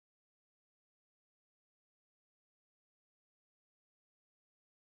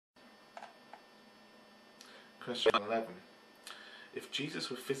Question 11. If Jesus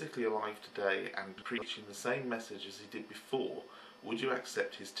were physically alive today and preaching the same message as he did before, would you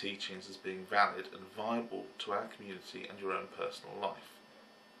accept his teachings as being valid and viable to our community and your own personal life?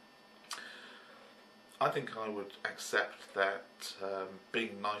 I think I would accept that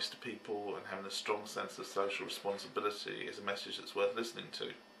being nice to people and having a strong sense of social responsibility is a message that's worth listening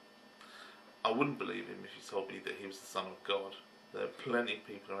to. I wouldn't believe him if he told me that he was the Son of God. There are plenty of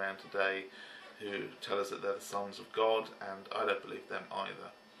people around today who tell us that they're the sons of God, and I don't believe them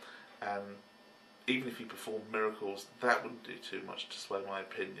either. And even if he performed miracles, that wouldn't do too much to sway my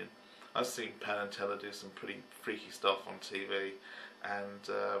opinion. I've seen Penn and Teller do some pretty freaky stuff on TV, and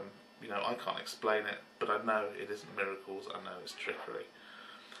I can't explain it, but I know it isn't miracles, I know it's trickery.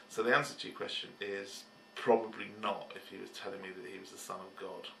 So the answer to your question is probably not if he was telling me that he was the Son of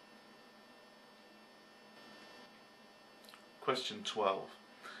God. Question 12.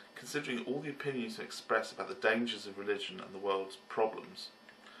 Considering all the opinions you express about the dangers of religion and the world's problems,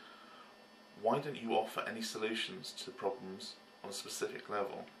 why don't you offer any solutions to the problems on a specific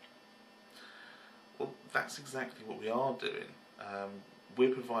level? Well, that's exactly what we are doing.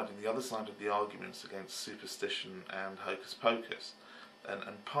 We're providing the other side of the arguments against superstition and hocus pocus.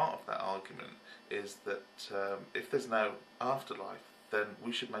 And part of that argument is that if there's no afterlife, then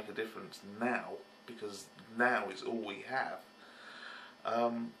we should make a difference now, because now is all we have.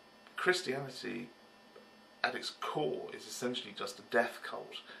 Christianity, at its core, is essentially just a death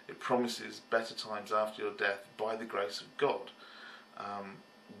cult. It promises better times after your death by the grace of God.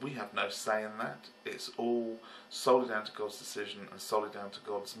 We have no say in that. It's all solely down to God's decision and solely down to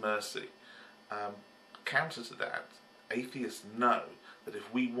God's mercy. Counter to that, atheists know that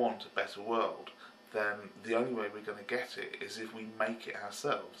if we want a better world, then the only way we're going to get it is if we make it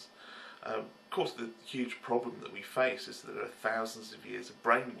ourselves. Of course, the huge problem that we face is that there are thousands of years of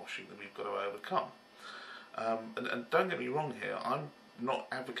brainwashing that we've got to overcome. And don't get me wrong here, I'm not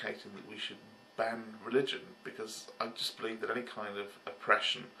advocating that we should ban religion, because I just believe that any kind of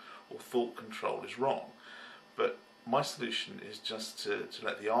oppression or thought control is wrong. But my solution is just to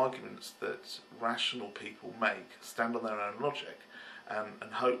let the arguments that rational people make stand on their own logic,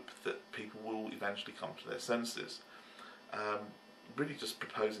 and hope that people will eventually come to their senses. Really just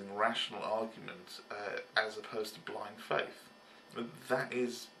proposing rational argument as opposed to blind faith. That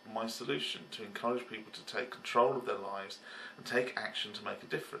is my solution, to encourage people to take control of their lives and take action to make a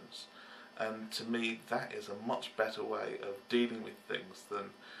difference. And to me, that is a much better way of dealing with things than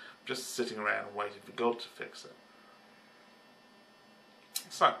just sitting around and waiting for God to fix it.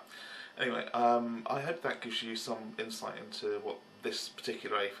 So, anyway, I hope that gives you some insight into what this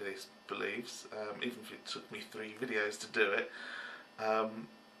particular atheist believes, even if it took me 3 videos to do it.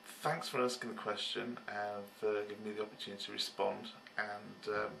 Thanks for asking the question and for giving me the opportunity to respond,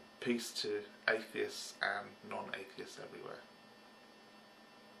 and peace to atheists and non-atheists everywhere.